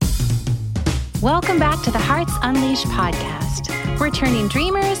Welcome back to the Hearts Unleashed podcast. We're turning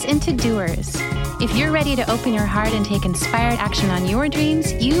dreamers into doers. If you're ready to open your heart and take inspired action on your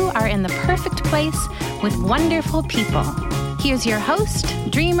dreams, you are in the perfect place with wonderful people. Here's your host,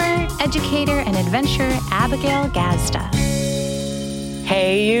 dreamer, educator, and adventurer, Abigail Gazda.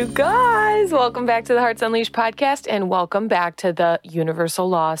 Hey, you guys! Welcome back to the Hearts Unleashed podcast, and welcome back to the Universal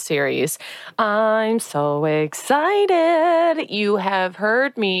Law series. I'm so excited. You have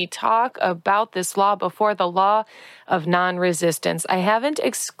heard me talk about this law before, the law of non-resistance. I haven't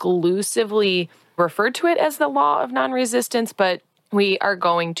exclusively referred to it as the law of non-resistance, but we are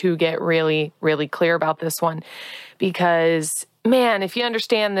going to get really, really clear about this one because, man, if you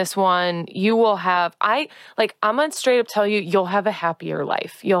understand this one, you will have, I'm going to straight up tell you, you'll have a happier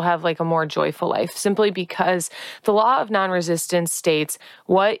life. You'll have like a more joyful life simply because the law of non-resistance states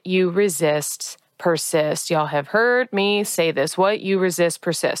what you resist persists. Y'all have heard me say this, what you resist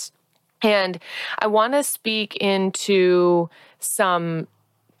persists. And I want to speak into some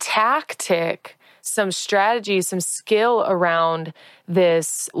tactic, some strategy, some skill around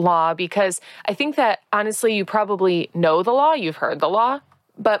this law, because I think that honestly, you probably know the law, you've heard the law,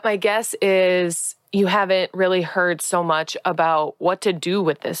 but my guess is you haven't really heard so much about what to do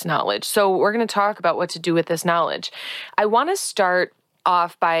with this knowledge. So we're going to talk about what to do with this knowledge. I want to start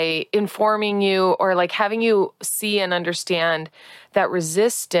off by informing you or like having you see and understand that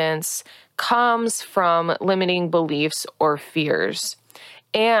resistance comes from limiting beliefs or fears.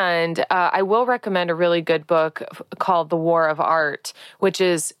 And I will recommend a really good book called The War of Art, which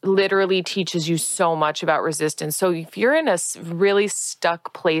is literally teaches you so much about resistance. So if you're in a really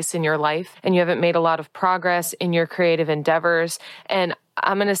stuck place in your life and you haven't made a lot of progress in your creative endeavors, and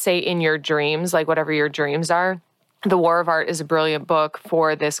I'm going to say in your dreams, like whatever your dreams are, The War of Art is a brilliant book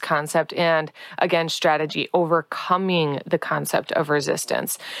for this concept and, again, strategy, overcoming the concept of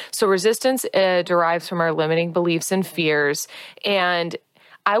resistance. So resistance derives from our limiting beliefs and fears, and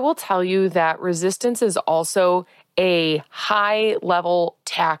I will tell you that resistance is also a high-level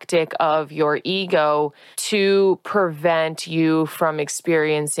tactic of your ego to prevent you from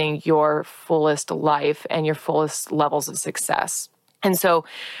experiencing your fullest life and your fullest levels of success. And so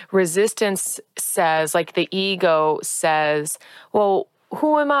resistance says, like the ego says, well,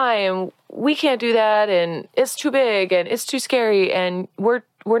 who am I? And we can't do that. And it's too big and it's too scary. And we're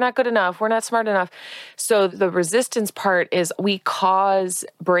not good enough. We're not smart enough. So the resistance part is we cause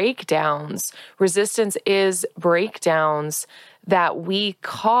breakdowns. Resistance is breakdowns that we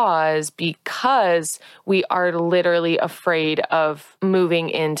cause because we are literally afraid of moving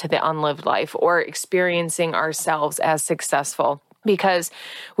into the unlived life or experiencing ourselves as successful. Because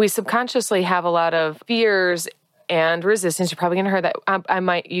we subconsciously have a lot of fears and resistance. You're probably going to hear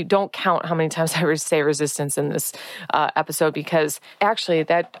that. You don't count how many times I say resistance in this episode, because actually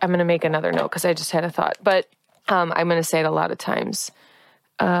that I'm going to make another note because I just had a thought, but I'm going to say it a lot of times.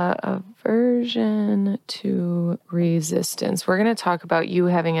 Aversion to resistance. We're going to talk about you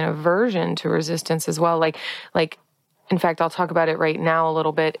having an aversion to resistance as well. Like, in fact, I'll talk about it right now a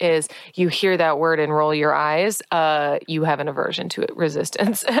little bit, is you hear that word and roll your eyes, you have an aversion to it,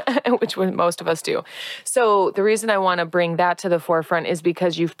 resistance, which most of us do. So the reason I want to bring that to the forefront is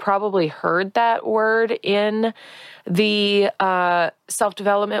because you've probably heard that word in the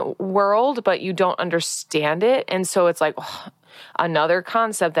self-development world, but you don't understand it. And so it's like, another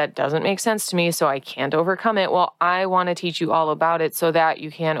concept that doesn't make sense to me, so I can't overcome it. Well, I want to teach you all about it so that you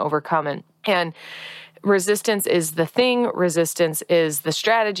can overcome it. And resistance is the thing, resistance is the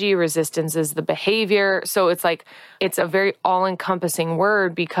strategy, resistance is the behavior. So it's like, it's a very all-encompassing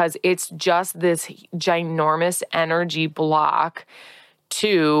word because it's just this ginormous energy block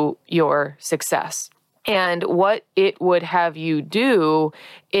to your success. And what it would have you do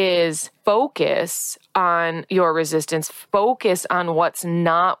is focus on your resistance, focus on what's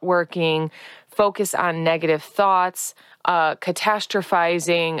not working, focus on negative thoughts,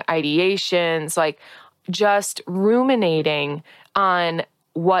 catastrophizing, ideations, like just ruminating on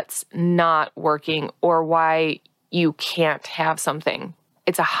what's not working or why you can't have something.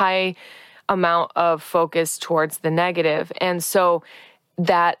 It's a high amount of focus towards the negative. And so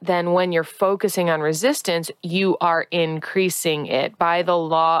that then when you're focusing on resistance, you are increasing it by the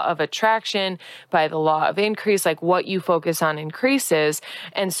law of attraction, by the law of increase, like what you focus on increases.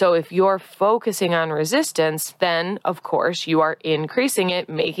 And so if you're focusing on resistance, then of course you are increasing it,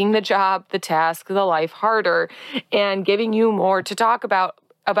 making the job, the task, the life harder, and giving you more to talk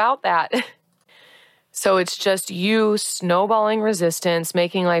about that. So it's just you snowballing resistance,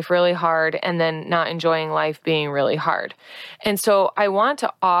 making life really hard, and then not enjoying life being really hard. And so I want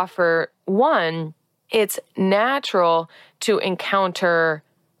to offer, one, it's natural to encounter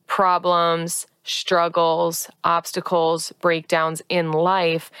problems, struggles, obstacles, breakdowns in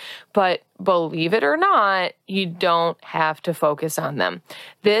life, but believe it or not, you don't have to focus on them.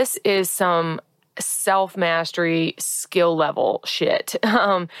 This is some self-mastery skill level shit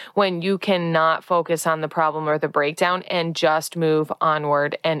when you cannot focus on the problem or the breakdown and just move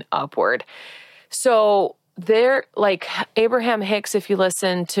onward and upward. So there, like Abraham Hicks, if you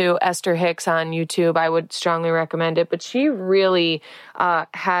listen to Esther Hicks on YouTube, I would strongly recommend it. But she really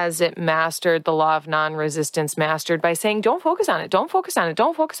has it mastered, the law of non-resistance mastered, by saying, don't focus on it, don't focus on it,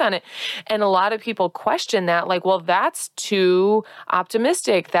 don't focus on it. And a lot of people question that, like, well, that's too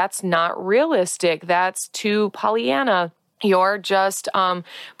optimistic. That's not realistic. That's too Pollyanna. You're just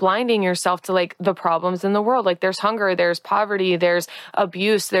blinding yourself to like the problems in the world. Like there's hunger, there's poverty, there's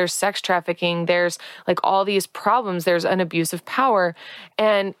abuse, there's sex trafficking, there's like all these problems. There's an abuse of power.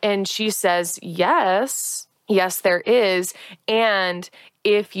 And she says, yes, there is. And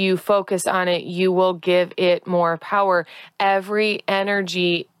if you focus on it, you will give it more power. Every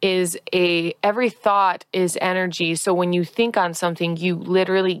thought is energy. So when you think on something, you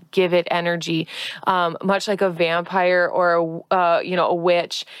literally give it energy. Much like a vampire or a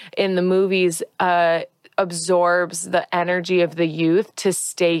witch in the movies, absorbs the energy of the youth to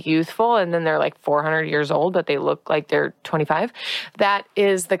stay youthful. And then they're like 400 years old, but they look like they're 25. That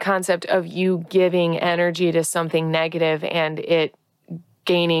is the concept of you giving energy to something negative and it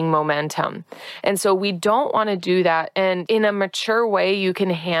gaining momentum. And so we don't want to do that. And in a mature way, you can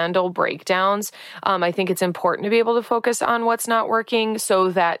handle breakdowns. I think it's important to be able to focus on what's not working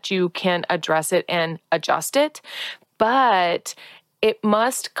so that you can address it and adjust it. But it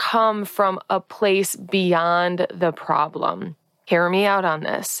must come from a place beyond the problem. Hear me out on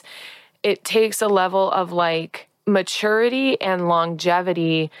this. It takes a level of like maturity and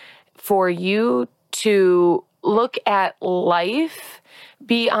longevity for you to look at life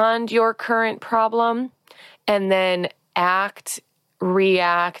beyond your current problem and then act,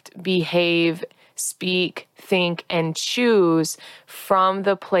 react, behave, speak, think, and choose from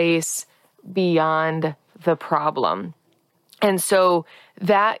the place beyond the problem. And so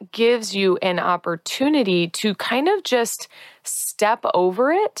that gives you an opportunity to kind of just step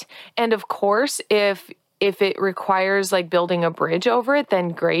over it. And of course, if it requires like building a bridge over it, then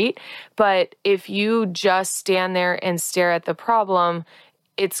great. But if you just stand there and stare at the problem,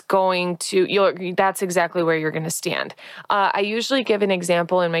 that's exactly where you're going to stand. I usually give an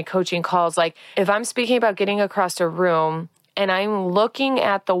example in my coaching calls. Like if I'm speaking about getting across a room and I'm looking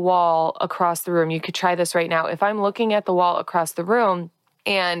at the wall across the room, you could try this right now. If I'm looking at the wall across the room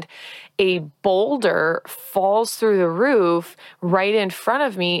and a boulder falls through the roof right in front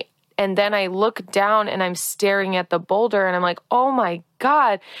of me, and then I look down and I'm staring at the boulder and I'm like, oh my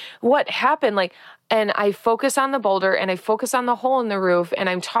God, what happened? And I focus on the boulder and I focus on the hole in the roof and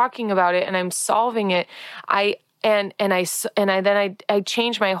I'm talking about it and I'm solving it. I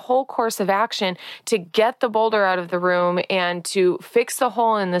change my whole course of action to get the boulder out of the room and to fix the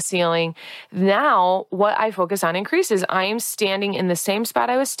hole in the ceiling. Now, what I focus on increases. I am standing in the same spot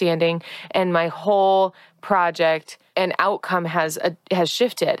I was standing, and my whole project and outcome has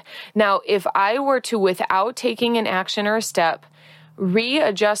shifted. Now, if I were to, without taking an action or a step,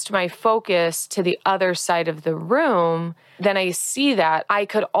 readjust my focus to the other side of the room, then I see that I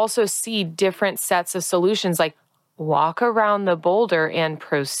could also see different sets of solutions, like walk around the boulder and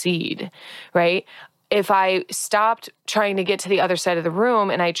proceed, right? If I stopped trying to get to the other side of the room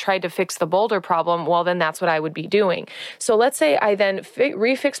and I tried to fix the boulder problem, well, then that's what I would be doing. So let's say I then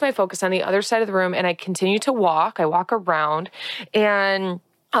refix my focus on the other side of the room and I continue to walk. I walk around and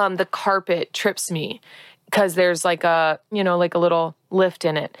the carpet trips me because there's like a little lift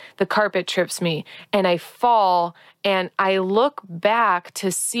in it. The carpet trips me and I fall and I look back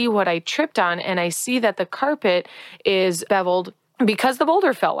to see what I tripped on and I see that the carpet is beveled because the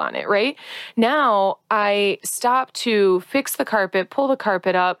boulder fell on it, right? Now I stop to fix the carpet, pull the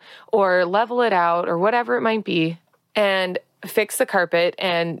carpet up or level it out or whatever it might be and fix the carpet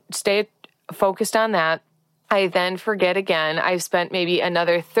and stay focused on that. I then forget again. I've spent maybe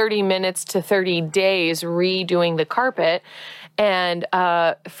another 30 minutes to 30 days redoing the carpet and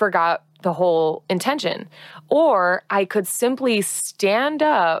forgot the whole intention. Or I could simply stand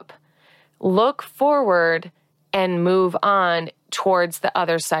up, look forward, and move on towards the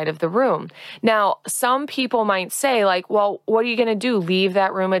other side of the room. Now, some people might say, like, well, what are you going to do? Leave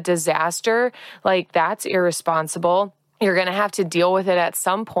that room a disaster? Like, that's irresponsible. You're going to have to deal with it at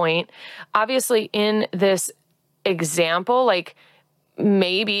some point. Obviously, in this example, like,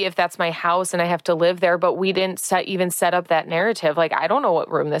 maybe if that's my house and I have to live there, but we didn't even set up that narrative. Like, I don't know what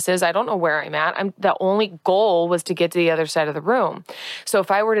room this is. I don't know where I'm at. The only goal was to get to the other side of the room. So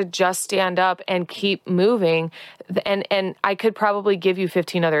if I were to just stand up and keep moving, and I could probably give you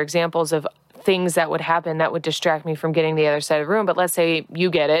 15 other examples of things that would happen that would distract me from getting to the other side of the room. But let's say you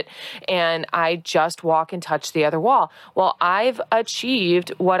get it and I just walk and touch the other wall. Well, I've achieved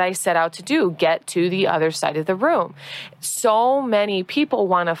what I set out to do, get to the other side of the room. So many people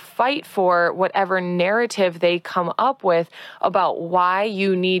want to fight for whatever narrative they come up with about why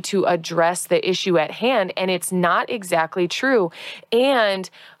you need to address the issue at hand. And it's not exactly true. And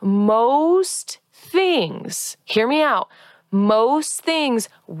most things, hear me out, most things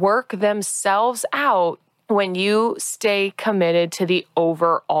work themselves out when you stay committed to the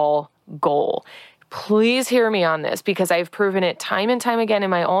overall goal. Please hear me on this, because I've proven it time and time again in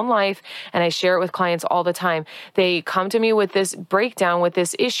my own life, and I share it with clients all the time. They come to me with this breakdown, with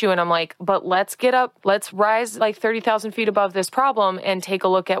this issue, and I'm like, but let's get up, let's rise like 30,000 feet above this problem and take a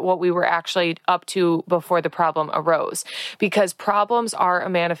look at what we were actually up to before the problem arose. Because problems are a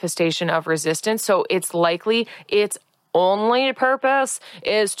manifestation of resistance, so it's likely its only purpose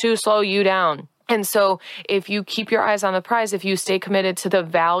is to slow you down. And so if you keep your eyes on the prize, if you stay committed to the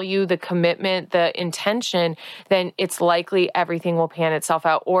value, the commitment, the intention, then it's likely everything will pan itself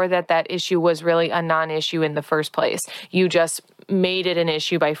out, or that issue was really a non-issue in the first place. You just made it an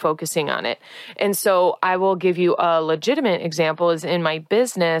issue by focusing on it. And so I will give you a legitimate example is in my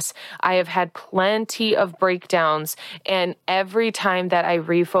business, I have had plenty of breakdowns, and every time that I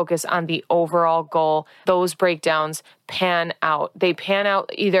refocus on the overall goal, those breakdowns pan out. They pan out,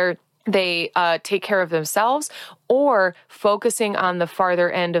 either they take care of themselves, or focusing on the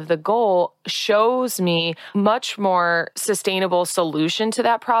farther end of the goal shows me much more sustainable solution to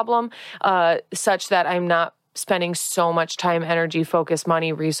that problem, such that I'm not spending so much time, energy, focus,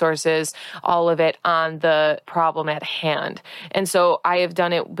 money, resources, all of it on the problem at hand. And so I have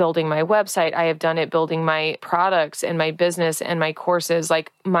done it building my website. I have done it building my products and my business and my courses,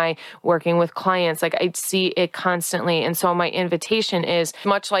 like my working with clients. Like, I see it constantly. And so my invitation is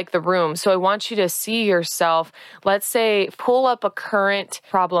much like the room. So I want you to see yourself, let's say, pull up a current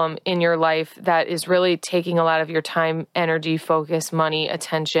problem in your life that is really taking a lot of your time, energy, focus, money,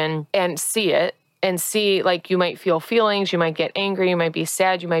 attention, and see it. And see, like, you might feel feelings, you might get angry, you might be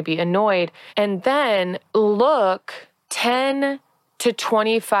sad, you might be annoyed. And then look 10 to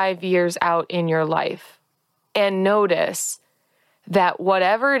 25 years out in your life and notice that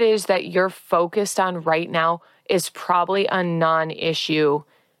whatever it is that you're focused on right now is probably a non-issue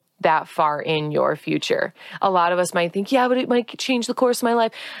that far in your future. A lot of us might think, yeah, but it might change the course of my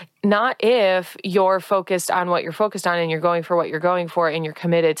life. Not if you're focused on what you're focused on and you're going for what you're going for and you're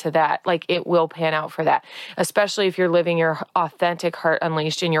committed to that. Like, it will pan out for that, especially if you're living your authentic heart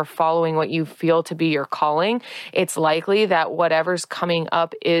unleashed and you're following what you feel to be your calling. It's likely that whatever's coming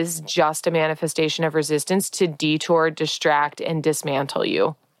up is just a manifestation of resistance to detour, distract, and dismantle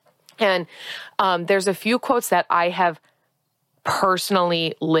you. And there's a few quotes that I have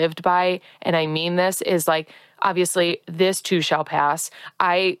personally lived by, and I mean this, is like, obviously, this too shall pass.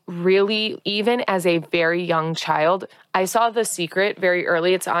 I really, even as a very young child, I saw The Secret very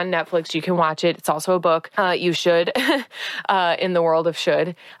early. It's on Netflix. You can watch it. It's also a book. You should, in the world of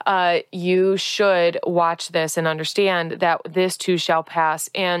should, you should watch this and understand that this too shall pass.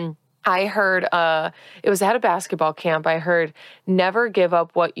 And I heard, it was at a basketball camp, I heard, never give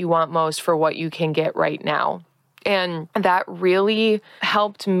up what you want most for what you can get right now. And that really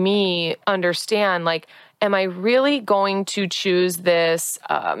helped me understand, like, am I really going to choose this,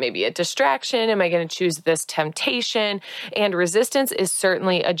 maybe a distraction? Am I going to choose this temptation? And resistance is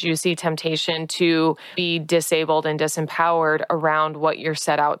certainly a juicy temptation to be disabled and disempowered around what you're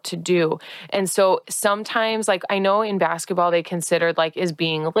set out to do. And so sometimes, like, I know in basketball, they considered, like, is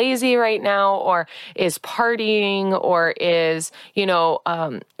being lazy right now, or is partying, or is,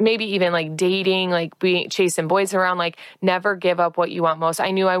 maybe even like dating, like chasing boys around, like, never give up what you want most. I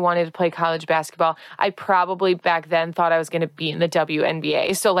knew I wanted to play college basketball. I probably back then thought I was going to be in the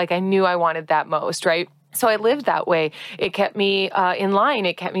WNBA. So, like, I knew I wanted that most, right? So I lived that way. It kept me in line.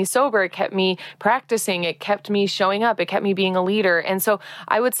 It kept me sober. It kept me practicing. It kept me showing up. It kept me being a leader. And so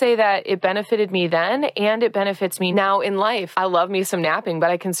I would say that it benefited me then, and it benefits me now in life. I love me some napping,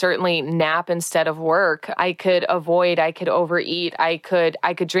 but I can certainly nap instead of work. I could avoid, I could overeat, I could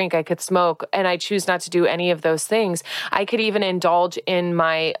drink, I could smoke, and I choose not to do any of those things. I could even indulge in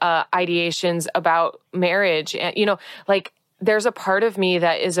my ideations about marriage, and, like, there's a part of me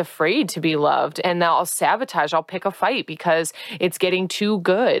that is afraid to be loved, and I'll sabotage, I'll pick a fight because it's getting too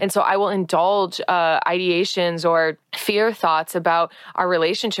good. And so I will indulge ideations or fear thoughts about our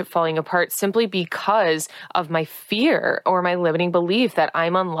relationship falling apart simply because of my fear or my limiting belief that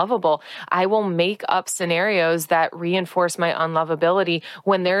I'm unlovable. I will make up scenarios that reinforce my unlovability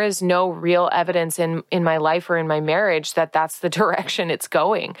when there is no real evidence in my life or in my marriage that that's the direction it's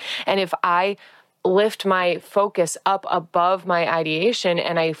going. And if I lift my focus up above my ideation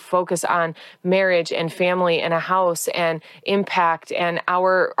and I focus on marriage and family and a house and impact and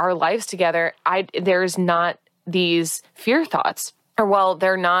our lives together, there's not these fear thoughts, or well,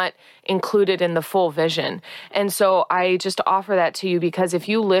 they're not included in the full vision. And so I just offer that to you because if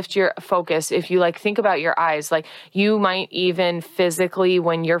you lift your focus, if you think about your eyes, you might even physically,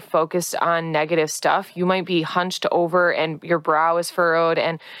 when you're focused on negative stuff, you might be hunched over and your brow is furrowed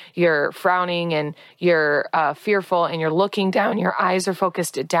and you're frowning and you're fearful and you're looking down, your eyes are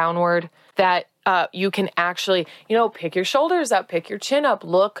focused downward, that you can actually, pick your shoulders up, pick your chin up,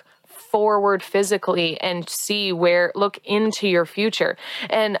 look forward physically and look into your future.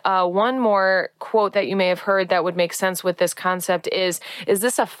 And one more quote that you may have heard that would make sense with this concept is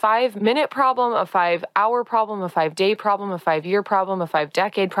this a 5-minute problem, a 5-hour problem, a 5-day problem, a 5-year problem, a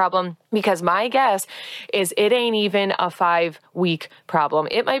 5-decade problem? Because my guess is it ain't even a 5-week problem.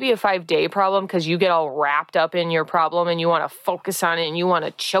 It might be a 5-day problem because you get all wrapped up in your problem and you want to focus on it and you want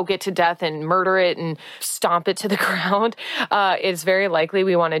to choke it to death and murder it and stomp it to the ground. It's very likely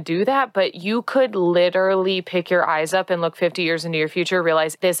we want to do that. But you could literally pick your eyes up and look 50 years into your future,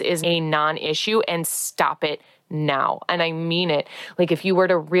 realize this is a non-issue and stop it now. And I mean it. If you were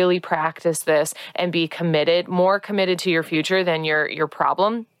to really practice this and be committed, more committed to your future than your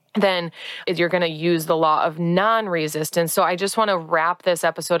problem, then you're going to use the law of non-resistance. So I just want to wrap this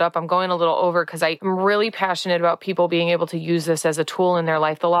episode up. I'm going a little over because I'm really passionate about people being able to use this as a tool in their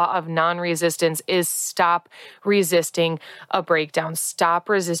life. The law of non-resistance is stop resisting a breakdown. Stop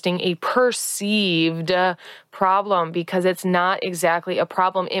resisting a perceived problem because it's not exactly a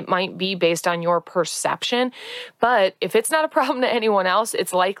problem. It might be based on your perception, but if it's not a problem to anyone else,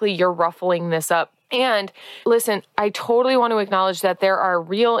 it's likely you're ruffling this up. And listen, I totally want to acknowledge that there are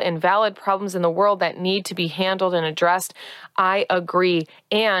real and valid problems in the world that need to be handled and addressed. I agree.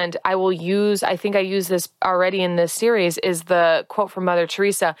 And I think I use this already in this series, is the quote from Mother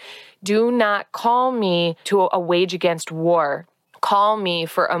Teresa: "Do not call me to a wage against war. Call me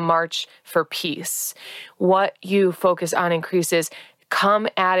for a march for peace." What you focus on increases. Come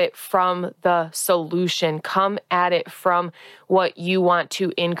at it from the solution. Come at it from what you want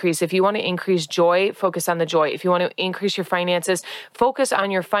to increase. If you want to increase joy, focus on the joy. If you want to increase your finances, focus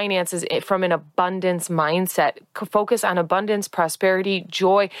on your finances from an abundance mindset. Focus on abundance, prosperity,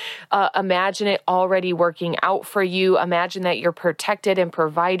 joy. Imagine it already working out for you. Imagine that you're protected and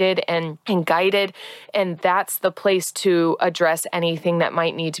provided and guided. And that's the place to address anything that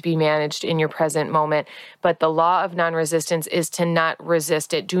might need to be managed in your present moment. But the law of non-resistance is to not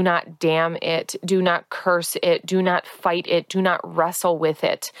resist it. Do not damn it. Do not curse it. Do not fight it. Do not wrestle with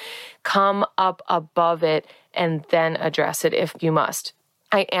it. Come up above it and then address it if you must.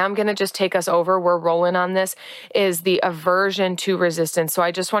 I am going to just take us over. We're rolling on this, is the aversion to resistance. So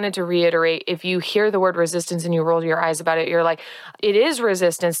I just wanted to reiterate, if you hear the word resistance and you roll your eyes about it, you're like, it is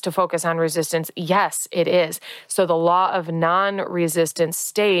resistance to focus on resistance. Yes, it is. So the law of non-resistance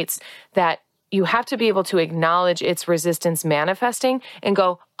states that you have to be able to acknowledge its resistance manifesting and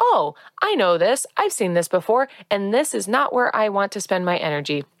go, oh, I know this. I've seen this before, and this is not where I want to spend my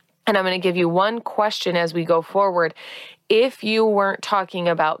energy. And I'm going to give you one question as we go forward. If you weren't talking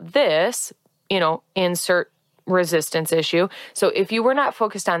about this, insert resistance issue. So if you were not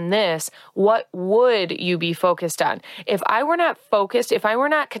focused on this, what would you be focused on? If I were not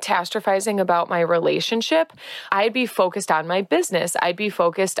catastrophizing about my relationship, I'd be focused on my business. I'd be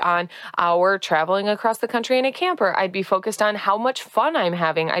focused on our traveling across the country in a camper. I'd be focused on how much fun I'm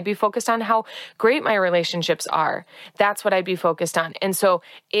having. I'd be focused on how great my relationships are. That's what I'd be focused on. And so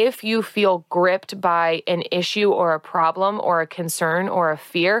if you feel gripped by an issue or a problem or a concern or a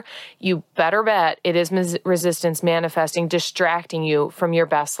fear, you better bet it is resistance manifesting, distracting you from your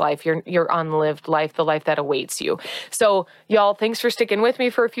best life, your unlived life, the life that awaits you. So y'all, thanks for sticking with me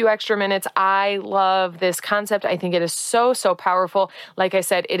for a few extra minutes. I love this concept. I think it is so, so powerful. Like I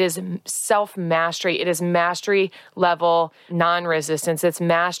said, it is self-mastery. It is mastery level non-resistance. It's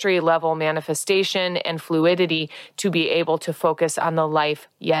mastery level manifestation and fluidity to be able to focus on the life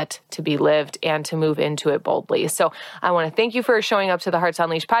yet to be lived and to move into it boldly. So I want to thank you for showing up to the Hearts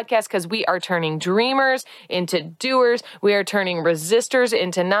Unleashed podcast, because we are turning dreamers into into doers. We are turning resistors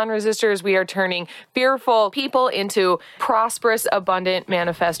into non-resistors. We are turning fearful people into prosperous, abundant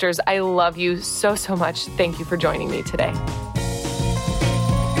manifestors. I love you so, so much. Thank you for joining me today.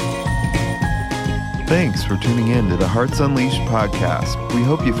 Thanks for tuning in to the Hearts Unleashed podcast. We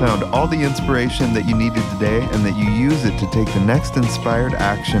hope you found all the inspiration that you needed today and that you use it to take the next inspired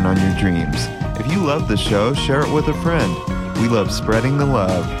action on your dreams. If you love the show, share it with a friend. We love spreading the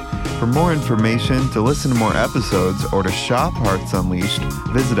love. For more information, to listen to more episodes, or to shop Hearts Unleashed,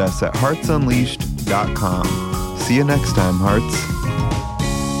 visit us at heartsunleashed.com. See you next time, Hearts.